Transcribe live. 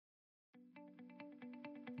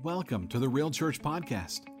Welcome to the Real Church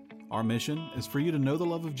Podcast. Our mission is for you to know the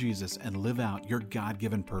love of Jesus and live out your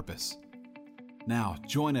God-given purpose. Now,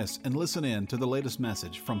 join us and listen in to the latest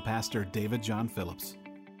message from Pastor David John Phillips.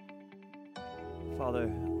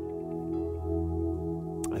 Father,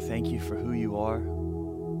 I thank you for who you are.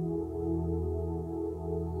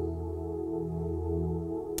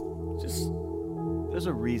 There's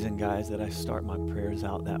a reason, guys, that I start my prayers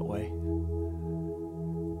out that way.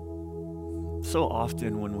 So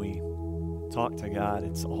often when we talk to God,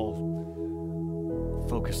 it's all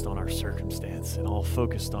focused on our circumstance and all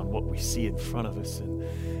focused on what we see in front of us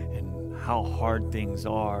and how hard things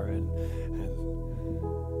are.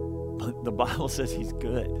 But the Bible says He's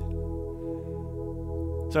good.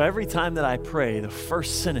 So every time that I pray, the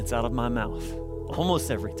first sentence out of my mouth,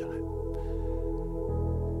 almost every time,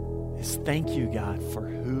 is thank you, God, for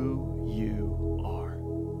who you are.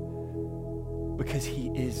 Because He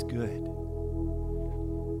is good.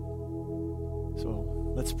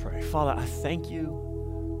 So let's pray. Father, I thank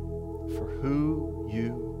you for who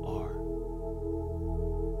you are.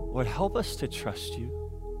 Lord, help us to trust you.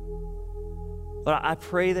 Lord, I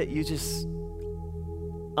pray that you just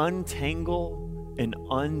untangle and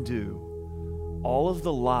undo all of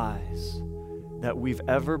the lies that we've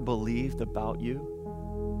ever believed about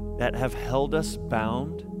you that have held us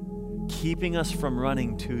bound, keeping us from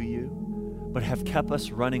running to you, but have kept us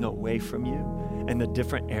running away from you in the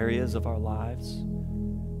different areas of our lives.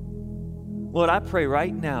 Lord, I pray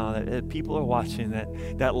right now that people are watching,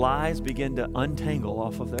 that lies begin to untangle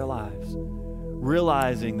off of their lives,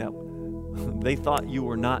 realizing that they thought you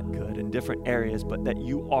were not good in different areas, but that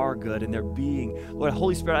you are good and they're being. Lord,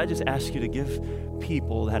 Holy Spirit, I just ask you to give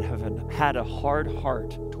people that have had a hard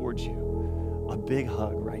heart towards you a big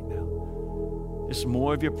hug right now. Just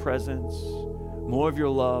more of your presence, more of your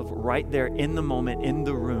love right there in the moment, in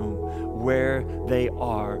the room where they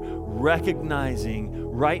are, recognizing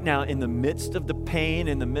right now in the midst of the pain,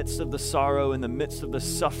 in the midst of the sorrow, in the midst of the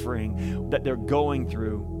suffering that they're going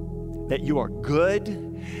through, that you are good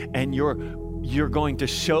and you're going to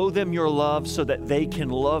show them your love so that they can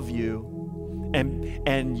love you,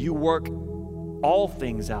 and you work all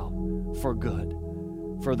things out for good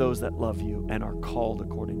for those that love you and are called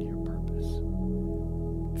according to your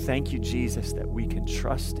purpose. Thank you, Jesus, that we can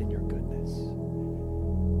trust in your goodness.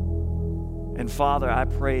 And Father, I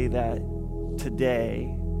pray that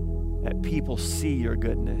today that people see your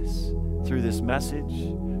goodness through this message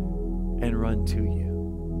and run to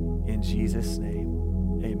you. In Jesus'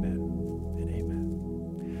 name, amen and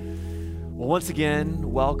amen. Well, once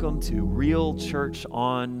again, welcome to Real Church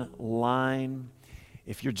Online.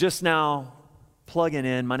 If you're just now plugging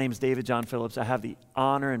in, my name is David John Phillips. I have the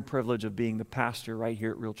honor and privilege of being the pastor right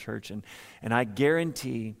here at Real Church, and I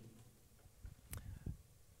guarantee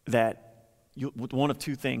that one of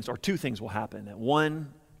two things will happen. That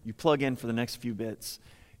one, you plug in for the next few bits,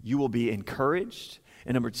 you will be encouraged,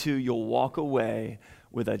 and number two, you'll walk away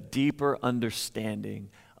with a deeper understanding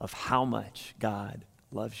of how much God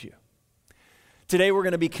loves you. Today we're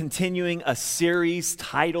going to be continuing a series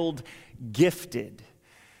titled Gifted.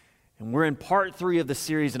 And we're in part 3 of the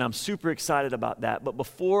series, and I'm super excited about that. But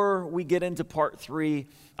before we get into part 3,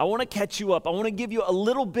 I want to catch you up. I want to give you a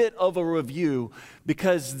little bit of a review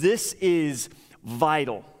because this is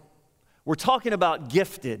vital. We're talking about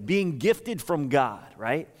gifted, being gifted from God,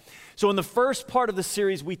 right? So in the first part of the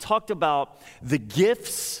series, we talked about the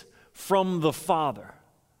gifts from the Father.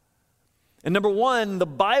 And number one, the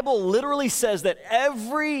Bible literally says that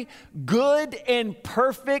every good and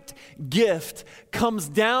perfect gift comes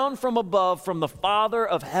down from above from the Father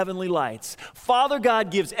of heavenly lights. Father God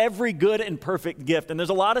gives every good and perfect gift. And there's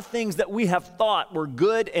a lot of things that we have thought were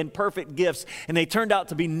good and perfect gifts, and they turned out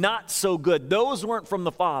to be not so good. Those weren't from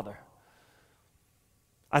the Father.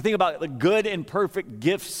 I think about the good and perfect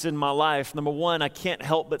gifts in my life. Number one, I can't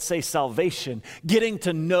help but say salvation. Getting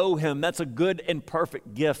to know Him, that's a good and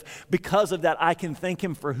perfect gift. Because of that, I can thank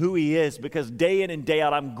Him for who He is, because day in and day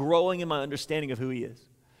out, I'm growing in my understanding of who He is.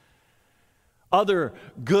 Other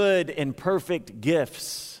good and perfect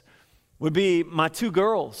gifts would be my 2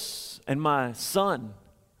 girls and my son.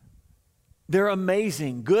 They're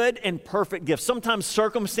amazing, good and perfect gifts. Sometimes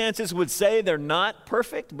circumstances would say they're not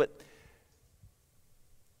perfect, but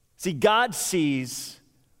see, God sees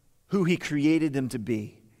who He created them to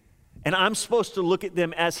be. And I'm supposed to look at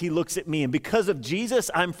them as He looks at me. And because of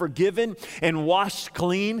Jesus, I'm forgiven and washed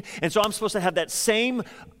clean. And so I'm supposed to have that same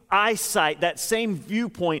eyesight, that same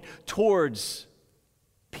viewpoint towards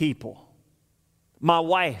people. My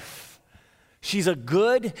wife, she's a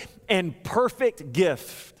good and perfect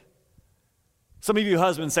gift. Some of you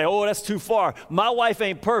husbands say, oh, that's too far. My wife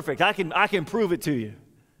ain't perfect. I can prove it to you.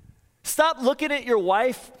 Stop looking at your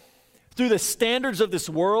wife through the standards of this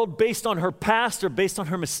world based on her past or based on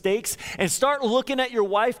her mistakes, and start looking at your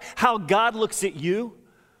wife how God looks at you.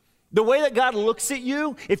 The way that God looks at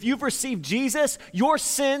you, if you've received Jesus, your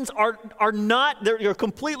sins are not, you're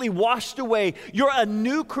completely washed away. You're a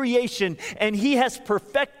new creation, and he has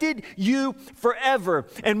perfected you forever.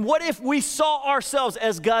 And what if we saw ourselves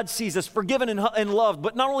as God sees us, forgiven and loved?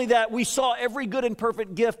 But not only that, we saw every good and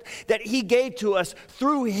perfect gift that he gave to us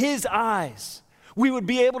through his eyes. We would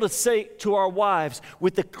be able to say to our wives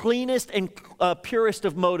with the cleanest and purest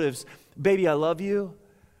of motives, baby, I love you.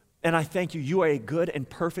 And I thank you. You are a good and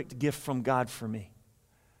perfect gift from God for me.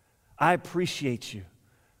 I appreciate you.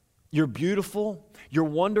 You're beautiful. You're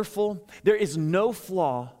wonderful. There is no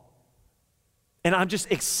flaw. And I'm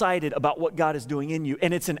just excited about what God is doing in you.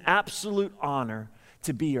 And it's an absolute honor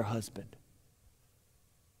to be your husband.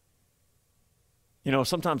 You know,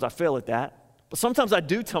 sometimes I fail at that. But sometimes I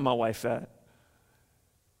do tell my wife that.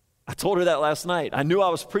 I told her that last night. I knew I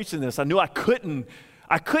was preaching this. I knew I couldn't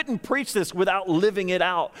preach this without living it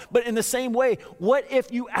out. But in the same way, what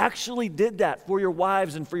if you actually did that for your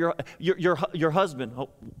wives and for your husband,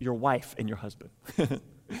 your wife and your husband,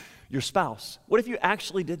 your spouse? What if you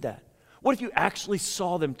actually did that? What if you actually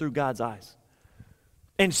saw them through God's eyes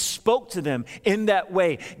and spoke to them in that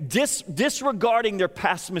way, disregarding their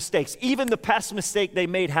past mistakes, even the past mistake they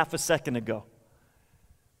made half a second ago,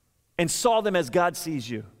 and saw them as God sees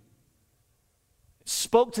you?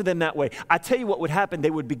 Spoke to them that way. I tell you what would happen.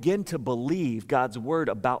 They would begin to believe God's word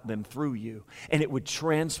about them through you, and it would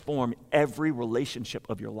transform every relationship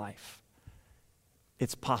of your life.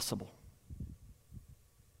 It's possible.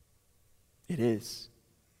 It is.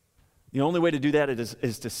 The only way to do that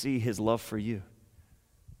is to see his love for you,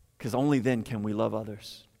 because only then can we love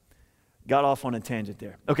others. Got off on a tangent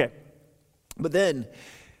there. Okay, but then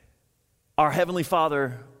our Heavenly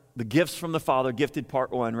Father, the gifts from the Father, gifted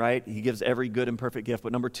part one, right? He gives every good and perfect gift.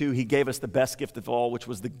 But number two, he gave us the best gift of all, which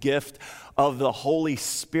was the gift of the Holy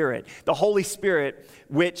Spirit. The Holy Spirit,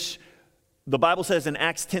 which the Bible says in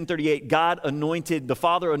Acts 10:38, the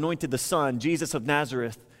Father anointed the Son, Jesus of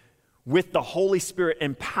Nazareth, with the Holy Spirit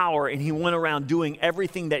and power, and he went around doing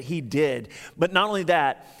everything that he did. But not only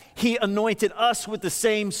that, he anointed us with the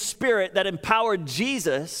same Spirit that empowered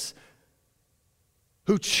Jesus,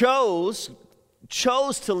 who chose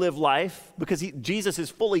to live life, because Jesus is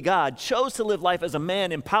fully God, chose to live life as a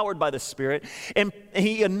man empowered by the Spirit, and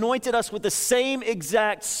he anointed us with the same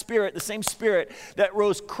exact Spirit, the same Spirit that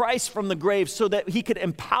rose Christ from the grave, so that he could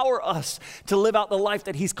empower us to live out the life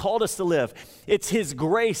that he's called us to live. It's his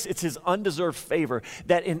grace, it's his undeserved favor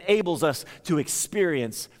that enables us to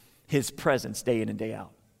experience his presence day in and day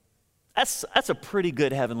out. That's a pretty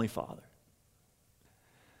good Heavenly Father.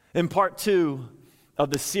 In part two of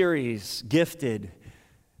the series, Gifted,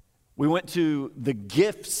 we went to the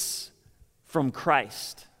gifts from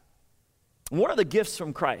Christ. What are the gifts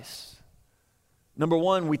from Christ? Number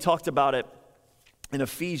one, we talked about it in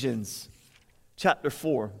Ephesians chapter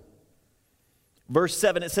 4. Verse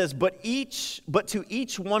 7, it says, But to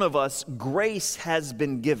each one of us grace has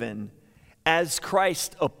been given as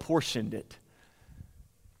Christ apportioned it.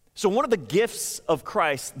 So one of the gifts of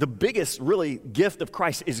Christ, the biggest really gift of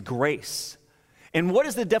Christ, is grace. And what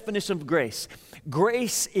is the definition of grace?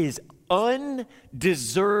 Grace is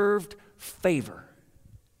undeserved favor.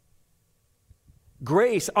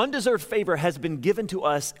 Grace, undeserved favor, has been given to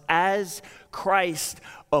us as Christ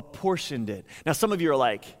apportioned it. Now, some of you are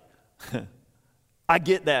like, I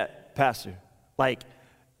get that, Pastor. Like,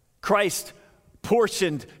 Christ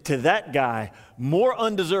portioned to that guy more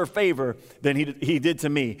undeserved favor than he did to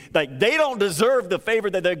me. Like, they don't deserve the favor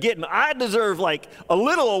that they're getting. I deserve like a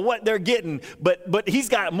little of what they're getting, but he's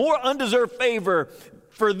got more undeserved favor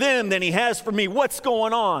for them than he has for me. What's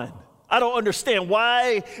going on? I don't understand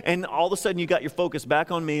why. And all of a sudden you got your focus back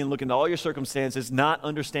on me and looking at all your circumstances, not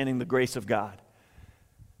understanding the grace of God.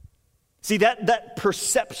 See, that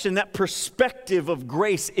perception, that perspective of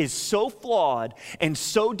grace is so flawed and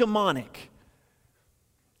so demonic.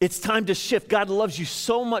 It's time to shift. God loves you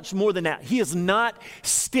so much more than that. He is not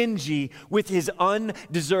stingy with his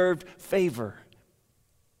undeserved favor.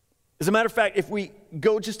 As a matter of fact, if we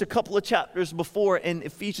go just a couple of chapters before in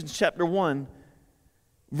Ephesians chapter 1,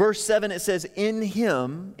 verse 7, it says, In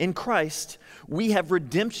him, in Christ, we have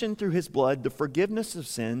redemption through his blood, the forgiveness of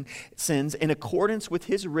sins in accordance with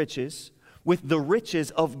his riches, with the riches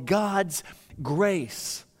of God's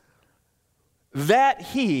grace, that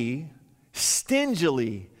he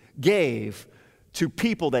stingily gave to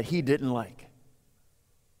people that he didn't like.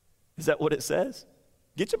 Is that what it says?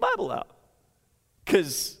 Get your Bible out,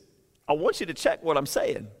 because I want you to check what I'm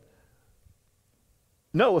saying.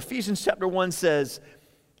 No, Ephesians chapter 1 says,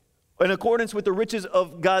 in accordance with the riches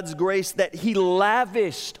of God's grace that he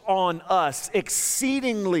lavished on us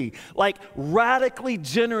exceedingly, like radically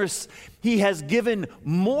generous. He has given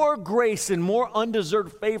more grace and more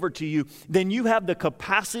undeserved favor to you than you have the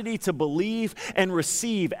capacity to believe and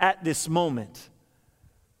receive at this moment.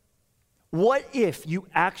 What if you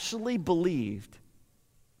actually believed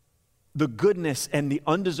the goodness and the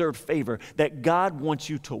undeserved favor that God wants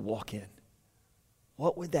you to walk in?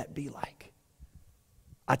 What would that be like?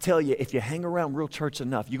 I tell you, if you hang around real church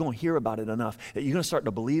enough, you're going to hear about it enough that you're going to start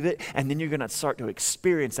to believe it, and then you're going to start to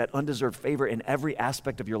experience that undeserved favor in every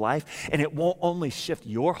aspect of your life, and it won't only shift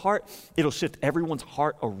your heart, it'll shift everyone's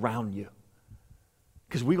heart around you,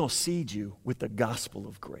 because we're going to seed you with the gospel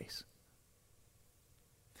of grace.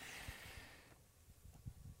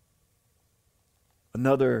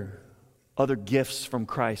 Other gifts from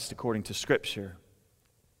Christ, according to Scripture,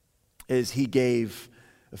 is he gave,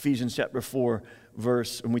 Ephesians chapter 4,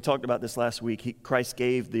 verse, and we talked about this last week, Christ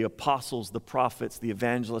gave the apostles, the prophets, the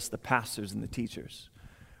evangelists, the pastors, and the teachers,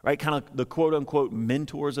 right? Kind of the quote-unquote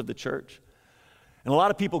mentors of the church. And a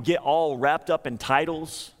lot of people get all wrapped up in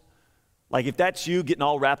titles. Like if that's you getting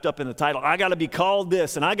all wrapped up in the title, I got to be called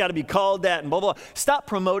this, and I got to be called that, and blah, blah, blah. Stop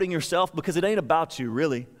promoting yourself, because it ain't about you,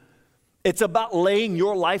 really. It's about laying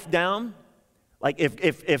your life down. Like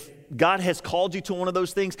if God has called you to one of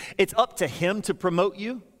those things, it's up to him to promote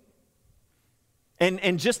you.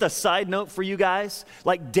 And just a side note for you guys,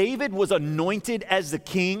 like David was anointed as the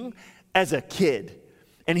king as a kid.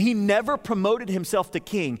 And he never promoted himself to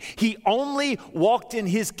king. He only walked in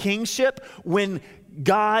his kingship when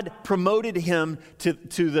God promoted him to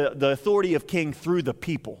the authority of king through the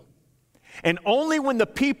people. And only when the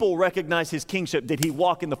people recognized his kingship did he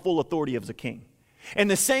walk in the full authority of the king. In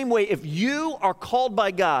the same way, if you are called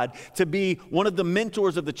by God to be one of the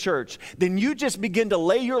mentors of the church, then you just begin to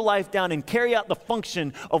lay your life down and carry out the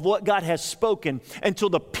function of what God has spoken until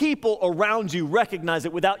the people around you recognize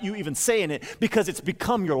it without you even saying it, because it's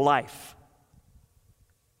become your life.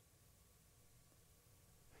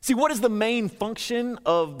 See, what is the main function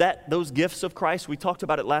of those gifts of Christ? We talked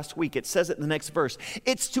about it last week. It says it in the next verse.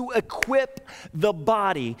 It's to equip the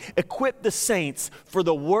body, equip the saints for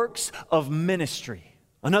the works of ministry.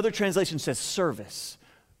 Another translation says service.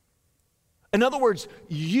 In other words,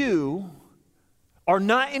 you are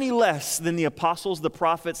not any less than the apostles, the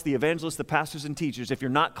prophets, the evangelists, the pastors, and teachers if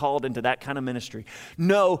you're not called into that kind of ministry.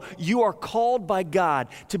 No, you are called by God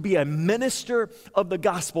to be a minister of the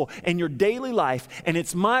gospel in your daily life, and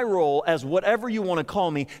it's my role, as whatever you want to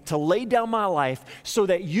call me, to lay down my life so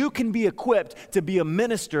that you can be equipped to be a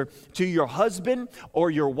minister to your husband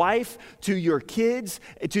or your wife, to your kids,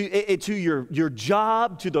 to your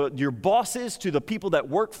job, to your bosses, to the people that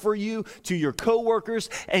work for you, to your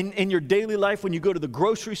coworkers, and in your daily life when you go to the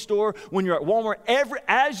grocery store, when you're at Walmart,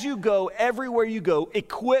 as you go, everywhere you go,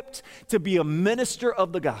 equipped to be a minister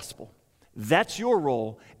of the gospel. That's your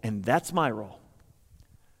role, and that's my role.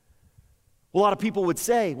 A lot of people would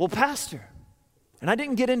say, well, Pastor, and I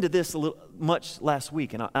didn't get into this much last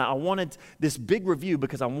week, and I wanted this big review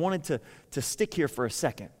because I wanted to stick here for a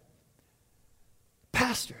second.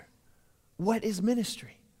 Pastor, what is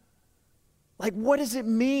ministry? Like, what does it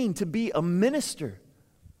mean to be a minister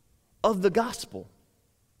of the gospel?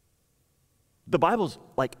 The Bible's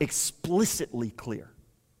like explicitly clear.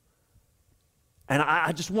 And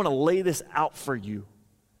I just want to lay this out for you.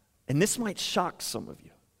 And this might shock some of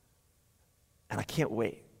you. And I can't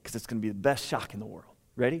wait, because it's going to be the best shock in the world.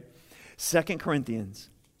 Ready? 2 Corinthians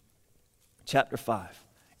chapter 5.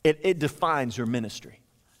 It defines your ministry.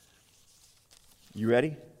 You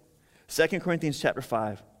ready? 2 Corinthians chapter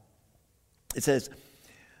 5. It says,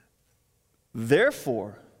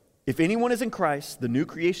 therefore, if anyone is in Christ, the new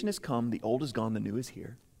creation has come, the old is gone, the new is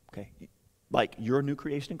here. Okay? Like you're a new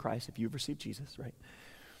creation in Christ if you've received Jesus, right?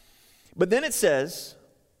 But then it says,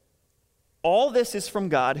 all this is from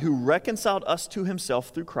God who reconciled us to himself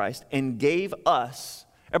through Christ and gave us,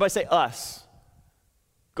 everybody say us.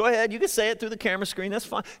 Go ahead, you can say it through the camera screen, that's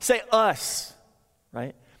fine. Say us,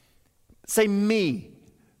 right? Say me.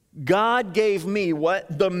 God gave me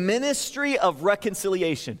what? The ministry of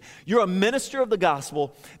reconciliation. You're a minister of the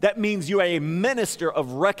gospel. That means you're a minister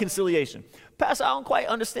of reconciliation. Pastor, I don't quite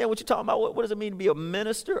understand what you're talking about. What does it mean to be a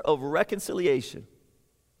minister of reconciliation?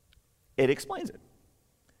 It explains it.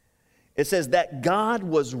 It says that God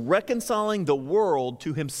was reconciling the world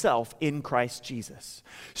to himself in Christ Jesus.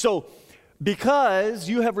 So, because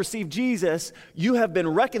you have received Jesus, you have been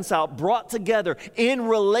reconciled, brought together in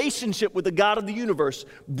relationship with the God of the universe,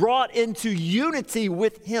 brought into unity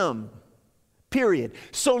with him. Period.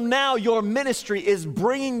 So now your ministry is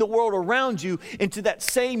bringing the world around you into that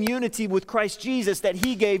same unity with Christ Jesus that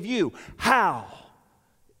he gave you. How?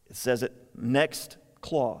 It says it, next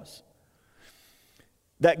clause.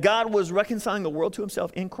 That God was reconciling the world to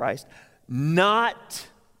himself in Christ, not,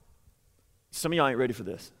 some of y'all ain't ready for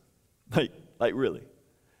this, like really,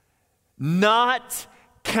 not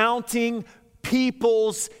counting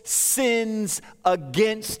people's sins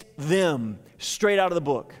against them. Straight out of the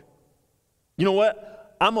book. You know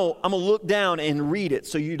what? I'm gonna look down and read it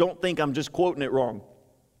so you don't think I'm just quoting it wrong.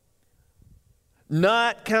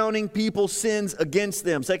 Not counting people's sins against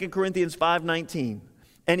them. 2 Corinthians 5:19.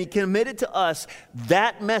 And he committed to us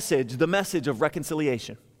that message, the message of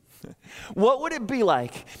reconciliation. What would it be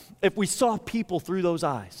like if we saw people through those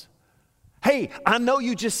eyes? Hey, I know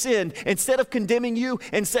you just sinned. Instead of condemning you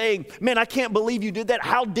and saying, man, I can't believe you did that.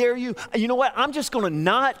 How dare you? You know what? I'm just going to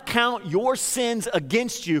not count your sins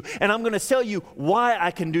against you. And I'm going to tell you why I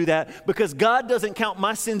can do that. Because God doesn't count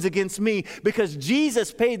my sins against me. Because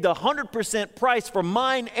Jesus paid the 100% price for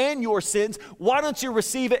mine and your sins. Why don't you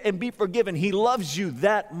receive it and be forgiven? He loves you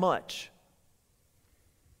that much.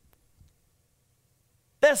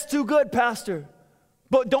 That's too good, Pastor.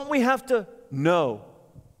 But don't we have to? No.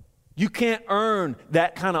 You can't earn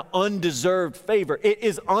that kind of undeserved favor. It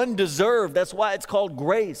is undeserved. That's why it's called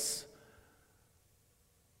grace.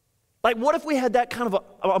 Like, what if we had that kind of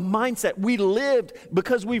a mindset? We lived,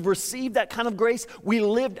 because we've received that kind of grace, we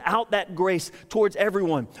lived out that grace towards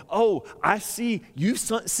everyone. Oh, I see you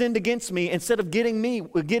sinned against me. Instead of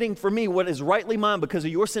getting for me what is rightly mine because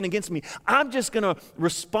of your sin against me, I'm just going to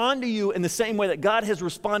respond to you in the same way that God has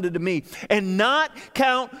responded to me and not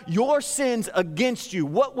count your sins against you.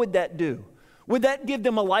 What would that do? Would that give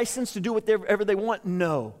them a license to do whatever they want?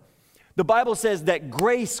 No. The Bible says that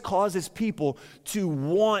grace causes people to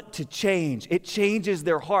want to change. It changes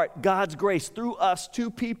their heart. God's grace through us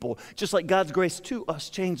to people, just like God's grace to us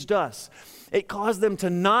changed us. It caused them to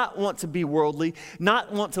not want to be worldly,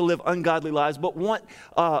 not want to live ungodly lives, but want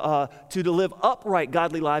to live upright,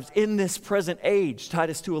 godly lives in this present age,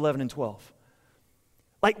 Titus 2:11 and 12.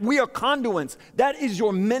 Like, we are conduits. That is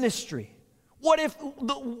your ministry. What if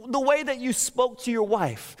the way that you spoke to your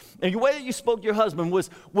wife and the way that you spoke to your husband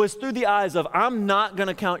was through the eyes of, I'm not going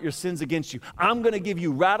to count your sins against you. I'm going to give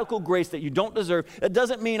you radical grace that you don't deserve. That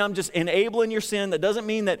doesn't mean I'm just enabling your sin. That doesn't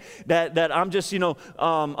mean that I'm just,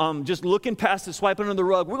 just looking past it, swiping under the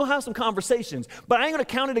rug. We're going to have some conversations, but I ain't going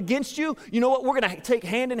to count it against you. You know what? We're going to take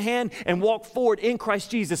hand in hand and walk forward in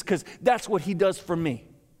Christ Jesus, because that's what he does for me.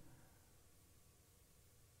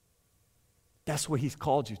 That's what he's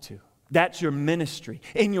called you to. That's your ministry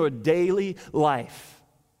in your daily life.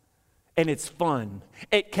 And it's fun.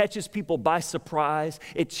 It catches people by surprise.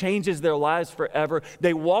 It changes their lives forever.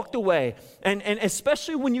 They walked away, and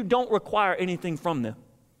especially when you don't require anything from them.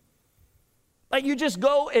 Like, you just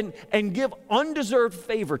go and give undeserved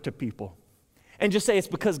favor to people and just say, it's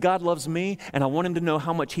because God loves me and I want him to know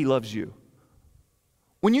how much he loves you.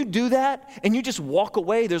 When you do that and you just walk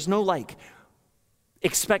away, there's no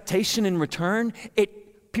expectation in return.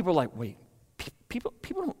 People are like, wait, people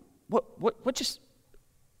don't, what just,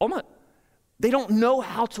 oh my, they don't know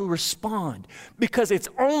how to respond, because it's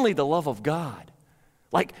only the love of God.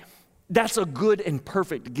 Like, that's a good and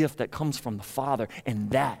perfect gift that comes from the Father,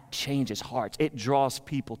 and that changes hearts. It draws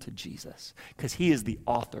people to Jesus, because he is the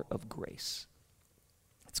author of grace.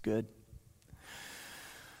 That's good.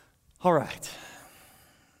 All right.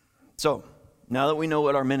 So, now that we know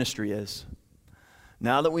what our ministry is,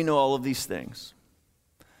 now that we know all of these things,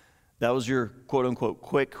 that was your quote-unquote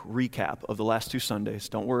quick recap of the last 2 Sundays.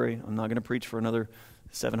 Don't worry, I'm not going to preach for another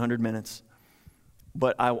 700 minutes.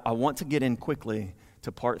 But I want to get in quickly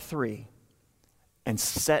to part 3 and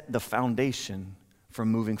set the foundation for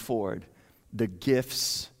moving forward. The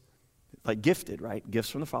gifts, like gifted, right? Gifts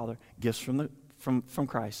from the Father, gifts from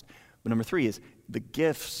Christ. But number 3 is the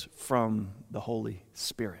gifts from the Holy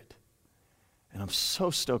Spirit. And I'm so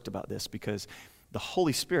stoked about this, because the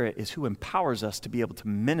Holy Spirit is who empowers us to be able to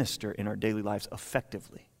minister in our daily lives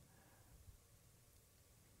effectively.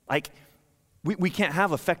 Like, we can't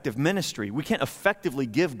have effective ministry. We can't effectively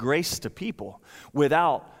give grace to people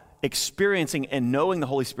without experiencing and knowing the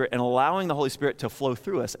Holy Spirit and allowing the Holy Spirit to flow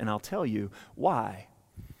through us. And I'll tell you why.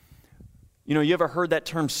 You ever heard that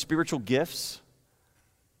term spiritual gifts?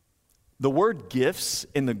 The word gifts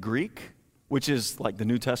in the Greek, which is like the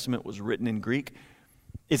New Testament was written in Greek,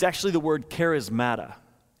 is actually the word charismata.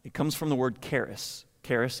 It comes from the word charis.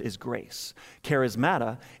 Charis is grace.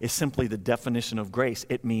 Charismata is simply the definition of grace.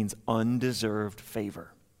 It means undeserved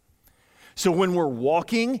favor. So when we're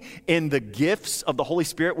walking in the gifts of the Holy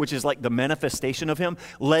Spirit, which is like the manifestation of Him,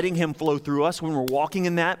 letting Him flow through us, when we're walking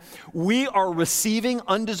in that, we are receiving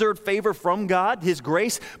undeserved favor from God, His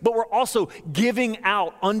grace, but we're also giving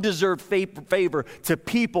out undeserved favor to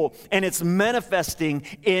people, and it's manifesting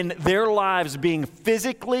in their lives being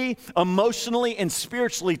physically, emotionally, and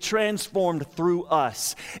spiritually transformed through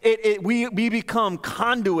us. We become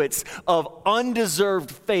conduits of undeserved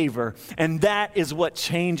favor, and that is what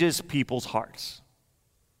changes people's hearts.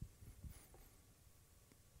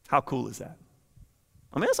 How cool is that?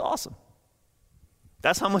 I mean, that's awesome.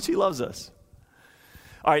 That's how much He loves us.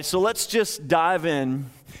 All right, so let's just dive in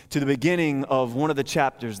to the beginning of one of the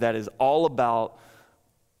chapters that is all about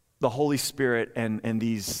the Holy Spirit and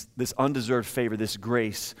this undeserved favor, this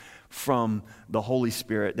grace from the Holy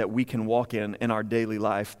Spirit that we can walk in our daily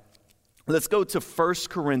life. Let's go to 1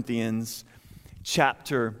 Corinthians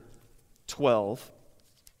chapter 12.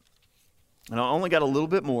 And I only got a little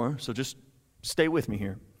bit more, so just stay with me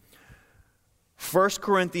here. 1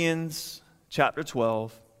 Corinthians chapter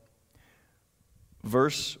 12,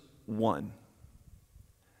 verse 1.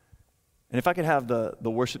 And if I could have the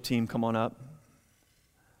worship team come on up.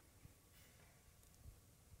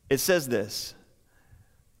 It says this: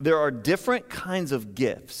 there are different kinds of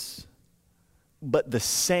gifts, but the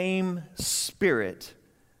same Spirit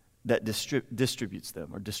that distributes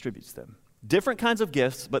them. Different kinds of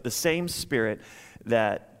gifts, but the same Spirit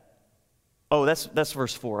that, that's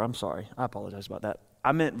verse 4. I'm sorry. I apologize about that.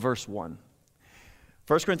 I meant verse 1.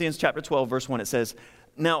 1 Corinthians chapter 12, verse 1, it says,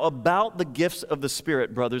 "Now about the gifts of the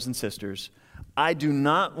Spirit, brothers and sisters, I do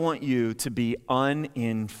not want you to be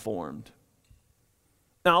uninformed."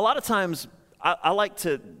 Now, a lot of times, I like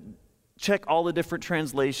to check all the different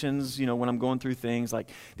translations, when I'm going through things. Like,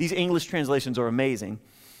 these English translations are amazing.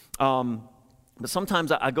 But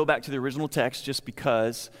sometimes I go back to the original text just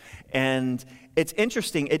because, and it's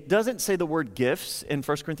interesting. It doesn't say the word gifts in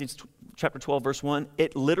 1 Corinthians chapter 12, verse 1.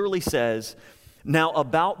 It literally says, "Now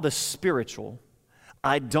about the spiritual,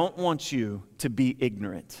 I don't want you to be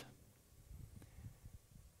ignorant."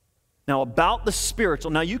 Now about the spiritual,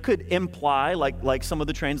 now you could imply, like some of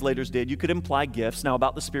the translators did, you could imply gifts. Now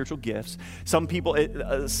about the spiritual gifts, some people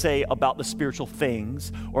say about the spiritual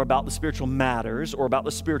things, or about the spiritual matters, or about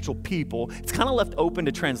the spiritual people. It's kind of left open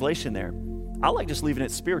to translation there. I like just leaving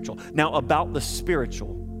it spiritual. Now about the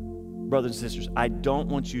spiritual, brothers and sisters, I don't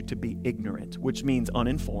want you to be ignorant, which means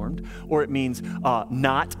uninformed, or it means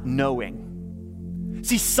not knowing.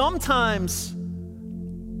 See, sometimes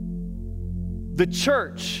the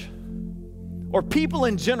church, or people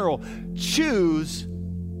in general, choose,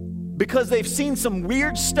 because they've seen some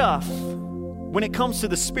weird stuff when it comes to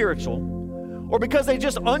the spiritual, or because they're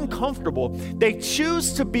just uncomfortable, they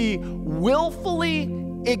choose to be willfully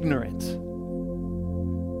ignorant.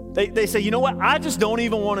 They say, you know what, I just don't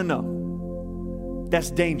even want to know. That's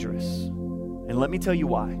dangerous. And let me tell you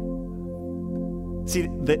why. See,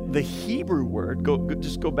 the Hebrew word,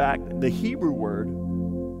 just go back, the Hebrew word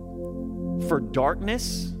for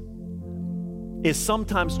darkness is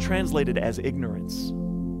sometimes translated as ignorance.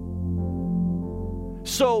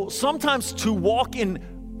 So sometimes to walk in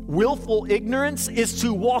willful ignorance is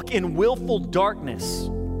to walk in willful darkness.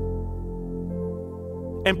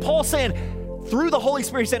 And Paul's saying, through the Holy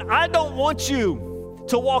Spirit, he's saying, I don't want you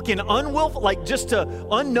to walk in unwillful, like just to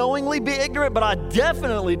unknowingly be ignorant, but I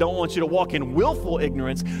definitely don't want you to walk in willful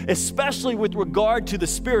ignorance, especially with regard to the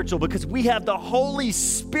spiritual, because we have the Holy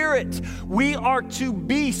Spirit. We are to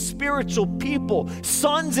be spiritual people,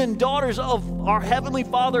 sons and daughters of our Heavenly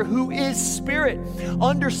Father who is Spirit.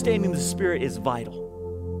 Understanding the Spirit is vital.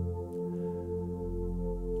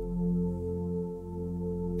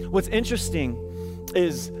 What's interesting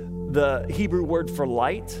is the Hebrew word for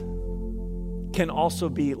light can also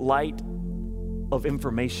be light of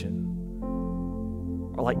information,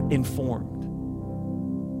 or like informed.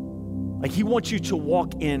 Like he wants you to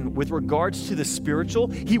walk in with regards to the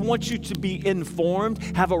spiritual. He wants you to be informed,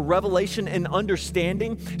 have a revelation and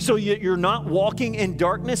understanding, so you're not walking in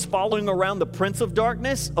darkness, following around the prince of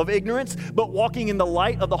darkness, of ignorance, but walking in the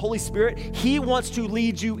light of the Holy Spirit. He wants to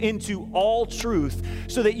lead you into all truth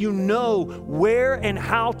so that you know where and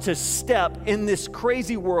how to step in this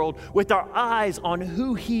crazy world with our eyes on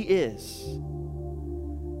who He is.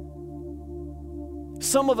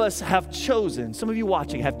 Some of us have chosen, some of you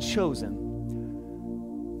watching have chosen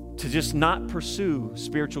to just not pursue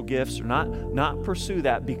spiritual gifts, or not pursue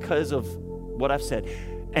that because of what I've said.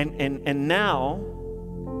 And now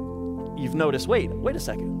you've noticed, wait a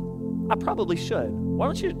second, I probably should. Why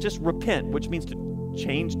don't you just repent, which means to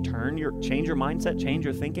change your mindset, change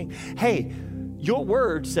your thinking. Hey, your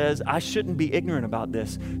word says I shouldn't be ignorant about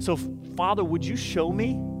this. So Father, would you show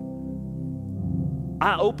me?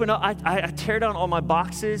 I open up, I tear down all my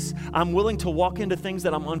boxes. I'm willing to walk into things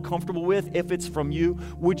that I'm uncomfortable with if it's from you.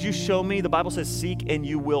 Would you show me? The Bible says, seek and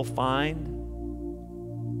you will find.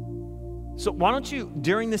 So why don't you,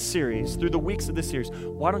 during this series, through the weeks of this series,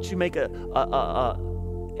 why don't you make a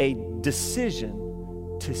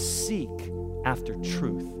decision to seek after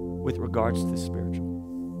truth with regards to the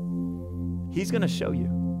spiritual? He's going to show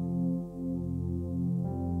you.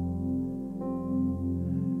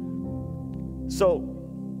 So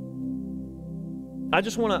I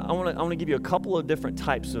want to give you a couple of different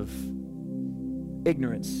types of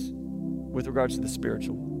ignorance with regards to the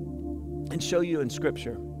spiritual and show you in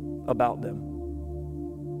Scripture about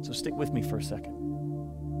them. So stick with me for a second.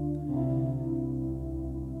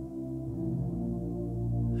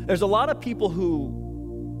 There's a lot of people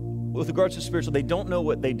who, with regards to spiritual, they don't know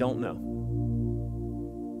what they don't know.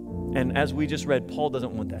 And as we just read, Paul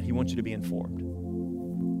doesn't want that. He wants you to be informed.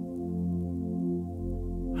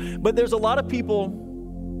 But there's a lot of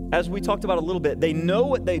people, as we talked about a little bit, they know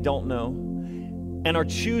what they don't know and are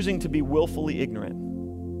choosing to be willfully ignorant.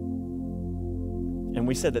 And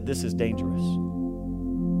we said that this is dangerous.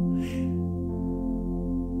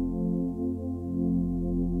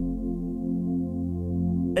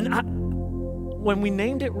 And when we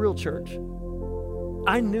named it Real Church,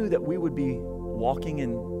 I knew that we would be walking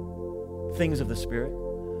in things of the Spirit.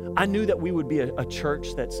 I knew that we would be a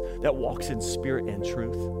church that walks in spirit and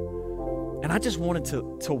truth. And I just wanted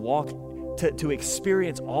to walk, to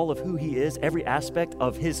experience all of who He is, every aspect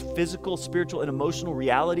of His physical, spiritual, and emotional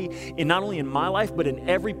reality, and not only in my life, but in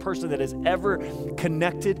every person that has ever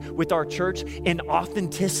connected with our church, in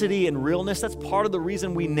authenticity and realness. That's part of the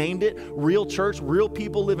reason we named it Real Church. Real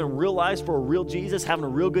people living real lives for a real Jesus, having a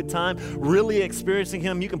real good time, really experiencing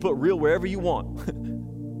Him. You can put real wherever you want.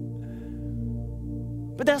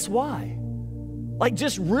 But that's why. Like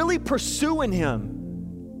just really pursuing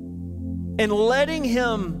Him and letting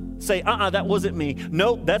Him say, that wasn't me.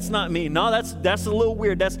 Nope, that's not me. No, that's a little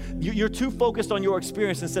weird. You're too focused on your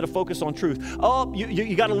experience instead of focused on truth. Oh,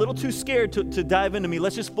 you got a little too scared to dive into me.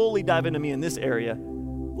 Let's just fully dive into me in this area.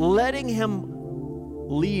 Letting Him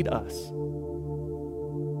lead us.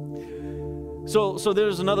 So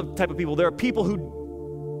there's another type of people. There are people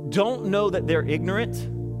who don't know that they're ignorant,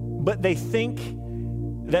 but they think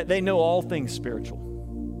that they know all things spiritual.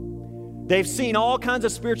 They've seen all kinds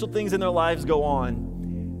of spiritual things in their lives go on.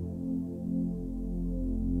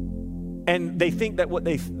 And they think that what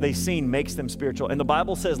they've seen makes them spiritual. And the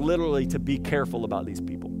Bible says literally to be careful about these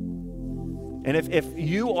people. And if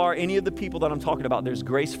you are any of the people that I'm talking about, there's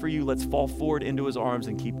grace for you. Let's fall forward into His arms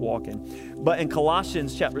and keep walking. But in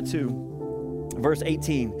Colossians chapter 2, verse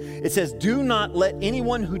 18, it says, do not let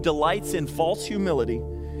anyone who delights in false humility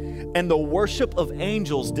and the worship of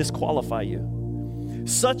angels disqualify you.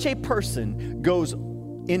 Such a person goes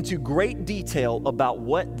into great detail about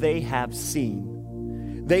what they have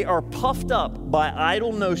seen. They are puffed up by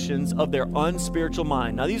idle notions of their unspiritual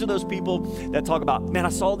mind. Now, these are those people that talk about, man, I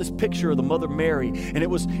saw this picture of the Mother Mary, and it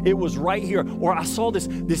was right here. Or I saw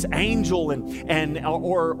this angel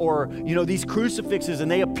or these crucifixes, and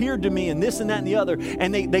they appeared to me, and this and that and the other.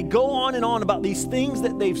 And they go on and on about these things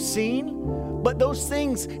that they've seen. But those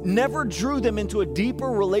things never drew them into a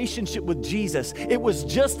deeper relationship with Jesus. It was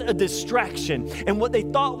just a distraction. And what they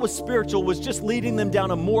thought was spiritual was just leading them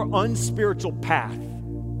down a more unspiritual path.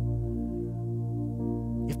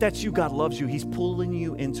 If that's you, God loves you. He's pulling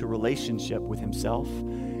you into relationship with Himself.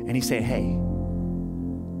 And He's saying, hey,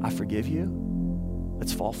 I forgive you.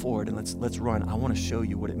 Let's fall forward and let's run. I want to show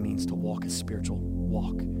you what it means to walk a spiritual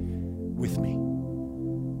walk with me.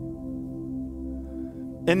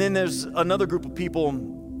 And then there's another group of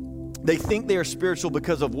people, they think they are spiritual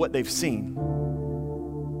because of what they've seen.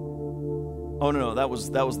 Oh, no, that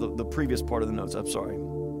was the previous part of the notes. I'm sorry.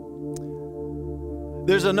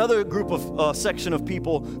 There's another group of section of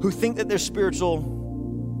people who think that they're spiritual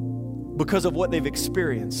because of what they've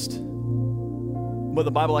experienced. But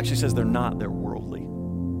the Bible actually says they're not, they're worldly.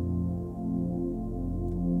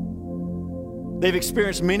 They've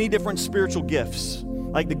experienced many different spiritual gifts,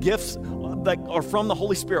 like the gifts that are from the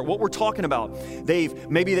Holy Spirit. What we're talking about,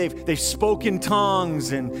 they've spoken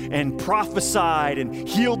tongues and prophesied and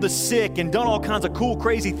healed the sick and done all kinds of cool,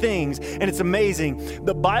 crazy things, and it's amazing.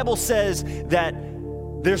 The Bible says that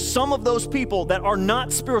there's some of those people that are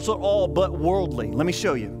not spiritual at all, but worldly. Let me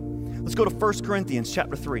show you. Let's go to 1 Corinthians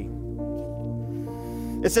chapter 3.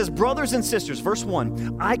 It says, brothers and sisters, verse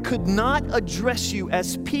 1, I could not address you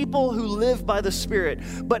as people who live by the Spirit,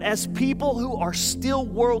 but as people who are still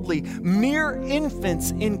worldly, mere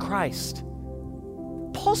infants in Christ.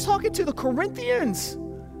 Paul's talking to the Corinthians.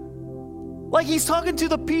 Like he's talking to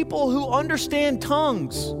the people who understand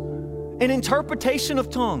tongues and interpretation of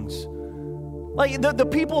tongues. Like the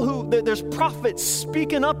people who, there's prophets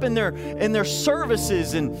speaking up in their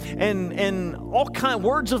services and all kind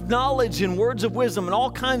words of knowledge and words of wisdom and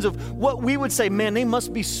all kinds of what we would say, man, they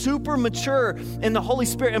must be super mature in the Holy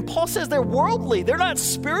Spirit. And Paul says they're worldly. They're not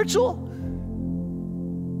spiritual.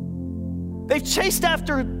 They've chased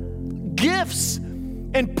after gifts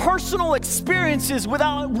and personal experiences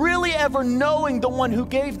without really ever knowing the one who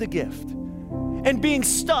gave the gift and being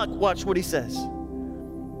stuck. Watch what he says.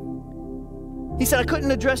 He said, I couldn't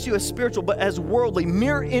address you as spiritual, but as worldly,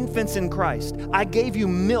 mere infants in Christ. I gave you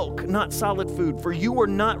milk, not solid food, for you were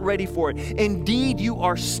not ready for it. Indeed, you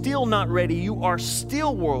are still not ready. You are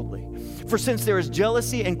still worldly. For since there is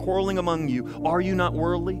jealousy and quarreling among you, are you not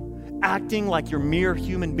worldly, acting like you're mere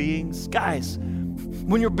human beings? Guys,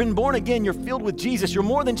 when you've been born again, you're filled with Jesus. You're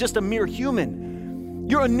more than just a mere human.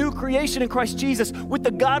 You're a new creation in Christ Jesus with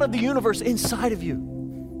the God of the universe inside of you.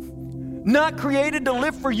 Not created to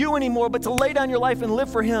live for you anymore, but to lay down your life and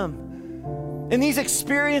live for Him. And these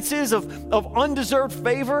experiences of undeserved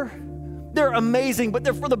favor, they're amazing, but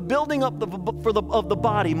they're for the building up of the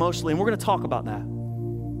body mostly, and we're going to talk about that.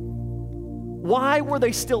 Why were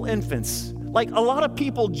they still infants? Like a lot of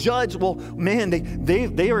people judge, well, man,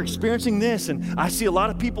 they are experiencing this, and I see a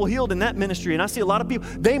lot of people healed in that ministry, and I see a lot of people,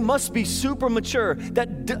 they must be super mature.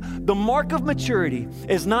 That the mark of maturity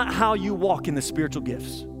is not how you walk in the spiritual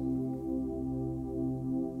gifts.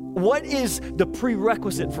 What is the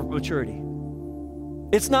prerequisite for maturity?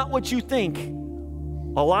 It's not what you think.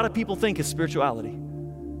 A lot of people think is spirituality.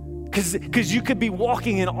 Because you could be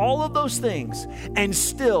walking in all of those things and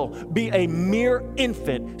still be a mere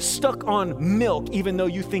infant stuck on milk even though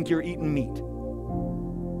you think you're eating meat.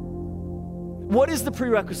 What is the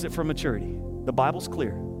prerequisite for maturity? The Bible's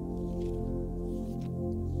clear.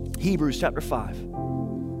 Hebrews chapter 5.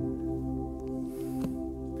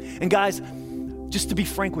 And guys, just to be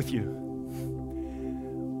frank with you,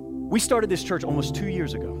 we started this church almost 2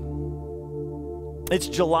 years ago. It's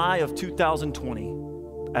July of 2020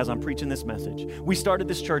 as I'm preaching this message. We started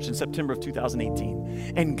this church in September of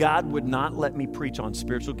 2018, and God would not let me preach on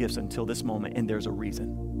spiritual gifts until this moment, and there's a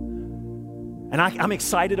reason. And I'm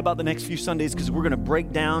excited about the next few Sundays because we're going to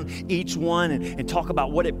break down each one and talk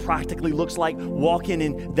about what it practically looks like walking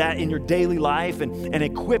in that in your daily life and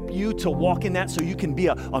equip you to walk in that so you can be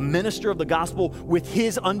a minister of the gospel with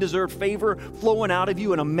His undeserved favor flowing out of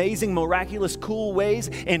you in amazing, miraculous, cool ways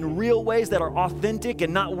and real ways that are authentic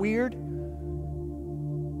and not weird.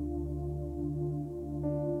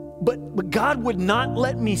 But God would not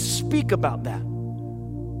let me speak about that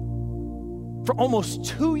for almost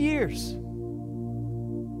 2 years.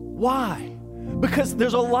 Why? Because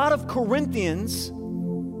there's a lot of Corinthians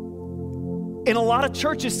in a lot of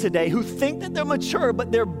churches today who think that they're mature,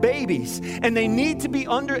 but they're babies, and they need to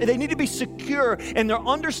be secure in their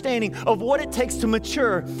understanding of what it takes to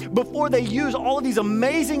mature before they use all of these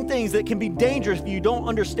amazing things that can be dangerous if you don't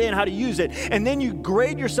understand how to use it. And then you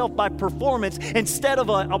grade yourself by performance instead of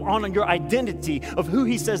on your identity of who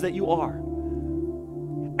He says that you are.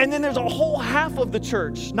 And then there's a whole half of the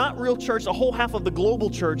church, not real church, a whole half of the global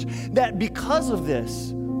church that because of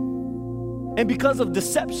this and because of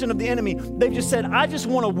deception of the enemy, they've just said, I just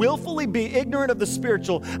want to willfully be ignorant of the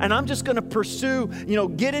spiritual, and I'm just going to pursue,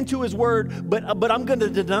 get into His word, but I'm going to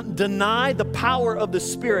deny the power of the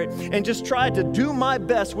Spirit and just try to do my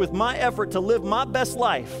best with my effort to live my best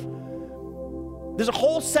life. There's a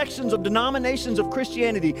whole sections of denominations of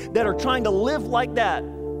Christianity that are trying to live like that.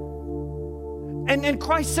 And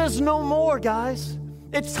Christ says no more, guys.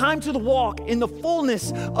 It's time to walk in the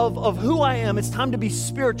fullness of who I am. It's time to be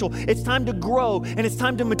spiritual. It's time to grow, and it's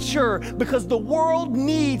time to mature because the world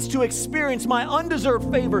needs to experience my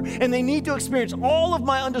undeserved favor, and they need to experience all of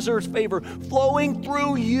my undeserved favor flowing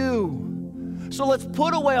through you. So let's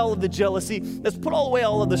put away all of the jealousy. Let's put away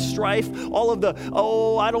all of the strife, all of the,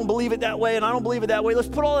 I don't believe it that way, and I don't believe it that way. Let's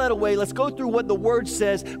put all that away. Let's go through what the Word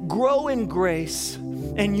says. Grow in grace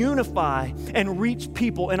and unify and reach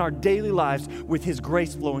people in our daily lives with His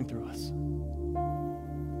grace flowing through us.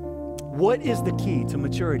 What is the key to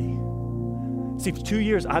maturity? See, for 2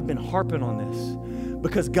 years, I've been harping on this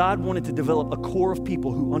because God wanted to develop a core of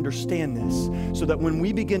people who understand this so that when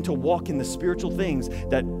we begin to walk in the spiritual things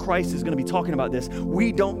that Christ is going to be talking about this,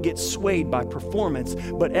 we don't get swayed by performance,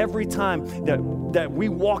 but every time that we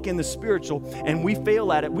walk in the spiritual and we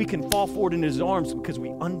fail at it, we can fall forward in His arms because we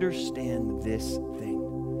understand this thing.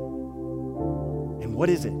 And what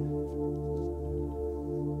is it?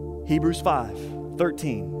 Hebrews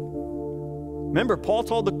 5:13. Remember, Paul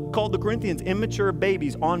called the Corinthians immature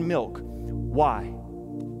babies on milk. Why?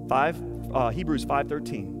 Hebrews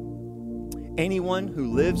 5:13. Anyone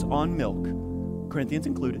who lives on milk, Corinthians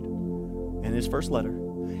included, in his first letter,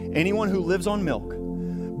 anyone who lives on milk,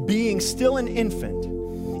 being still an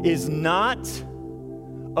infant, is not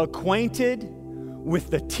acquainted with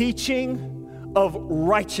the teaching of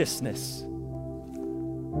righteousness.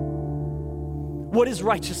 What is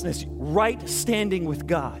righteousness? Right standing with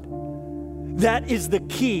God. That is the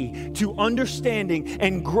key to understanding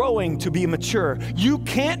and growing to be mature. You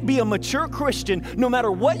can't be a mature Christian no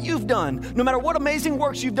matter what you've done, no matter what amazing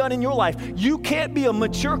works you've done in your life. You can't be a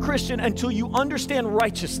mature Christian until you understand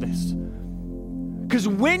righteousness. Because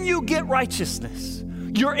when you get righteousness,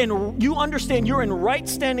 you understand you're in right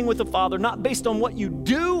standing with the Father, not based on what you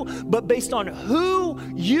do, but based on who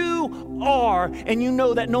you are. And you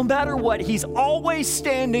know that no matter what, He's always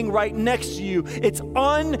standing right next to you. It's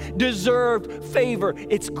undeserved favor.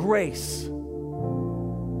 It's grace.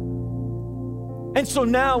 And so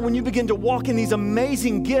now when you begin to walk in these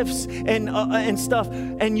amazing gifts and stuff,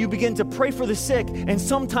 and you begin to pray for the sick, and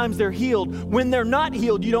sometimes they're healed. When they're not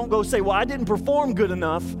healed, you don't go say, well, I didn't perform good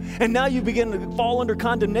enough. And now you begin to fall under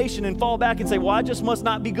condemnation and fall back and say, well, I just must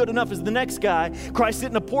not be good enough as the next guy. Christ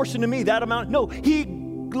didn't apportion to me that amount. No, He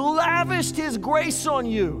lavished His grace on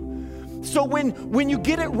you. So when you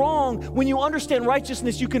get it wrong, when you understand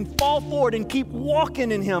righteousness, you can fall forward and keep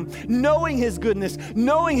walking in Him, knowing His goodness,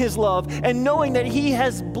 knowing His love, and knowing that He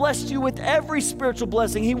has blessed you with every spiritual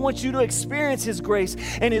blessing. He wants you to experience His grace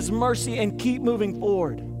and His mercy and keep moving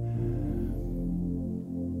forward.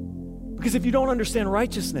 Because if you don't understand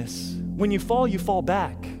righteousness, when you fall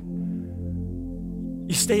back.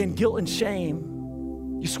 You stay in guilt and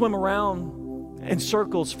shame. You swim around in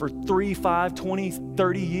circles for 3, 5, 20,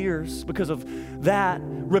 30 years because of that,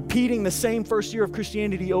 repeating the same first year of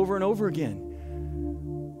Christianity over and over again.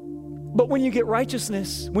 But when you get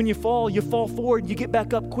righteousness, when you fall forward, you get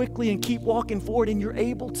back up quickly and keep walking forward, and you're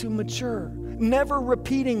able to mature. Never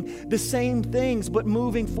repeating the same things, but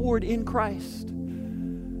moving forward in Christ.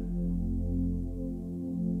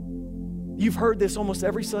 You've heard this almost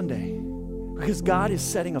every Sunday, because God is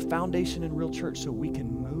setting a foundation in Real Church so we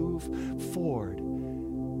can move forward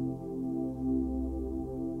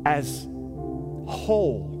as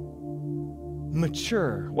whole,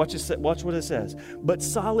 mature. Watch what it says. But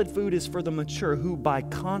solid food is for the mature, who by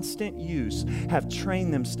constant use have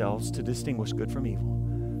trained themselves to distinguish good from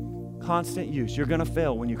evil. Constant use. You're going to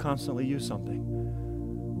fail when you constantly use something.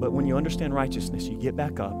 But when you understand righteousness, you get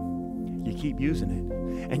back up, you keep using it,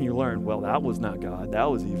 and you learn, well, that was not God, that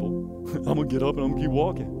was evil. I'm going to get up and I'm going to keep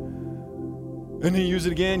walking. And then you use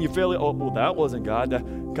it again, you fail it. Oh, well, that wasn't God.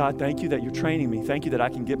 God, thank you that you're training me. Thank you that I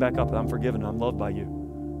can get back up, that I'm forgiven, and I'm loved by you.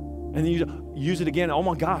 And then you use it again. Oh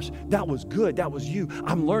my gosh, that was good. That was you.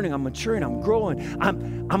 I'm learning, I'm maturing, I'm growing.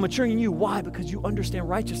 I'm maturing in you. Why? Because you understand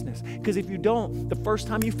righteousness. Because if you don't, the first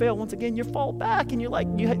time you fail, once again, you fall back and you're like,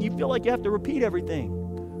 you feel like you have to repeat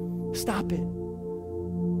everything. Stop it.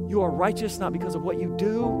 You are righteous not because of what you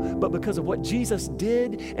do, but because of what Jesus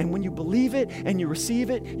did. And when you believe it and you receive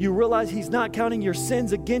it, you realize He's not counting your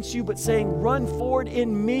sins against you, but saying, run forward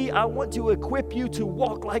in me. I want to equip you to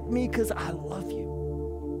walk like me because I love you.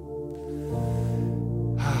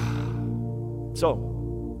 So,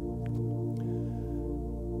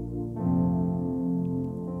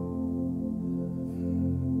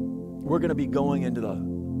 we're going to be going into the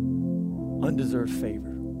undeserved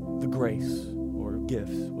favor, the grace,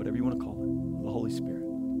 gifts, whatever you want to call it, the Holy Spirit.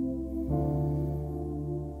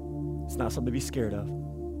 It's not something to be scared of,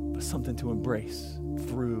 but something to embrace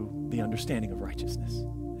through the understanding of righteousness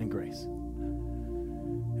and grace.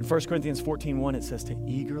 In 1 Corinthians 14:1, it says to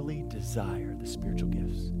eagerly desire the spiritual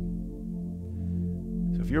gifts.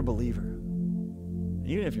 So if you're a believer,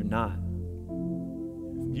 even if you're not,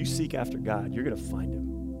 if you seek after God, you're going to find Him.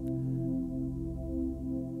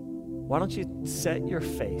 Why don't you set your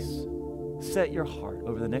face, set your heart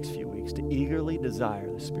over the next few weeks to eagerly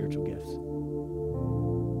desire the spiritual gifts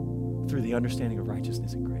through the understanding of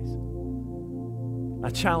righteousness and grace. I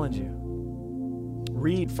challenge you.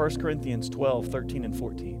 Read 1 Corinthians 12, 13, and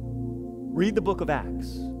 14. Read the book of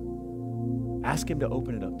Acts. Ask Him to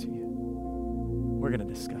open it up to you. We're going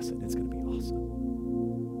to discuss it. It's going to be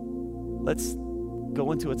awesome. Let's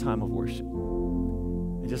go into a time of worship.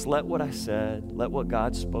 And just let what I said, let what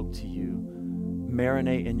God spoke to you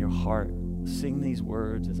marinate in your heart. Sing these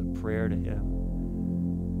words as a prayer to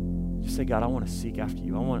Him. Just say, God, I want to seek after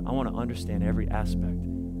you. I want to understand every aspect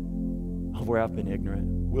of where I've been ignorant,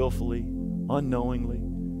 willfully, unknowingly.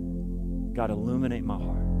 God, illuminate my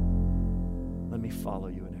heart. Let me follow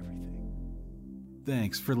you in everything.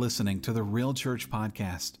 Thanks for listening to the Real Church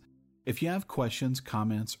Podcast. If you have questions,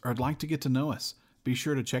 comments, or would like to get to know us, be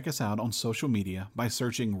sure to check us out on social media by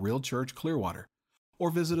searching Real Church Clearwater,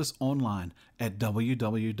 or visit us online at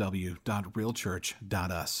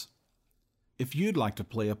www.realchurch.us. If you'd like to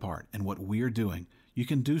play a part in what we're doing, you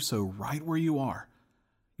can do so right where you are.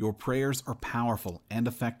 Your prayers are powerful and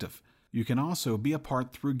effective. You can also be a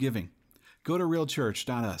part through giving. Go to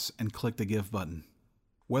realchurch.us and click the Give button.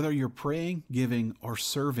 Whether you're praying, giving, or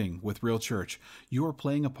serving with Real Church, you are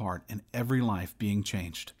playing a part in every life being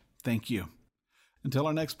changed. Thank you. Until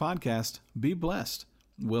our next podcast, be blessed.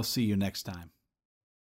 We'll see you next time.